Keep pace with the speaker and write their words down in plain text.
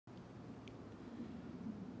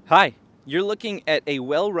Hi, you're looking at a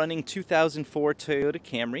well-running 2004 Toyota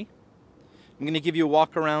Camry. I'm going to give you a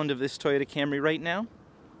walk around of this Toyota Camry right now.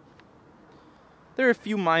 There are a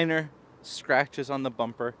few minor scratches on the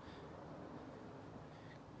bumper,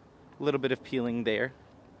 a little bit of peeling there.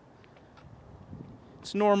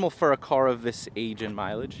 It's normal for a car of this age and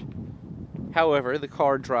mileage. However, the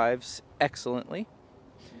car drives excellently.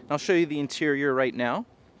 I'll show you the interior right now.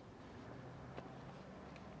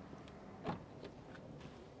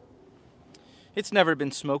 It's never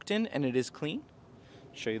been smoked in, and it is clean.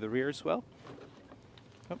 Show you the rear as well.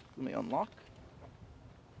 Oh, let me unlock.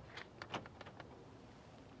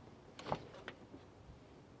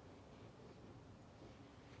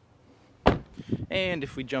 And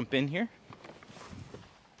if we jump in here,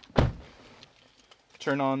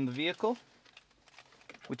 turn on the vehicle,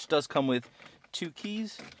 which does come with 2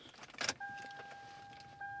 keys.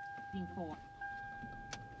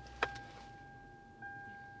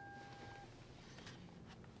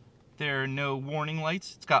 There are no warning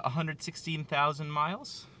lights. It's got 116,000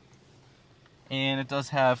 miles. And it does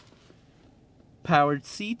have powered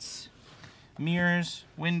seats, mirrors,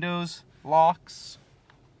 windows, locks,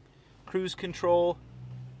 cruise control,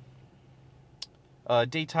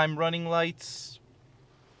 daytime running lights,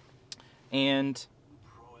 and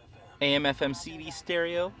AM/FM CD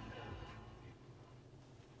stereo.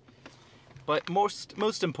 But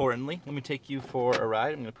most importantly, let me take you for a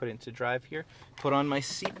ride. I'm going to put it into drive here. Put on my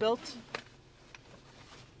seatbelt.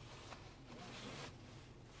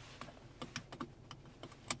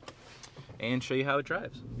 And show you how it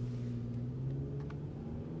drives.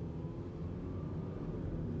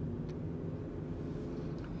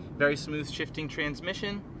 Very smooth shifting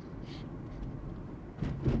transmission.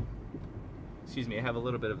 Excuse me, I have a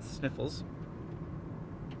little bit of the sniffles.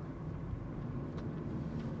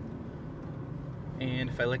 And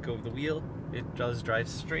if I let go of the wheel, it does drive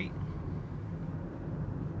straight.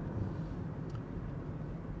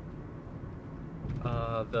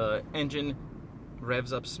 The engine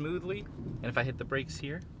revs up smoothly, and if I hit the brakes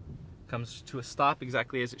here, it comes to a stop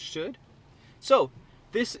exactly as it should. So,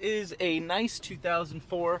 this is a nice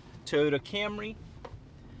 2004 Toyota Camry.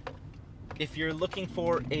 If you're looking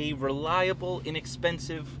for a reliable,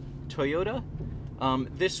 inexpensive Toyota,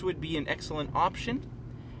 this would be an excellent option.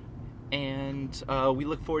 And we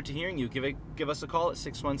look forward to hearing you. Give us a call at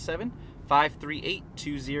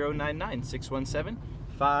 617-538-2099.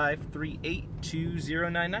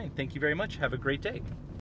 617-538-2099. Thank you very much. Have a great day.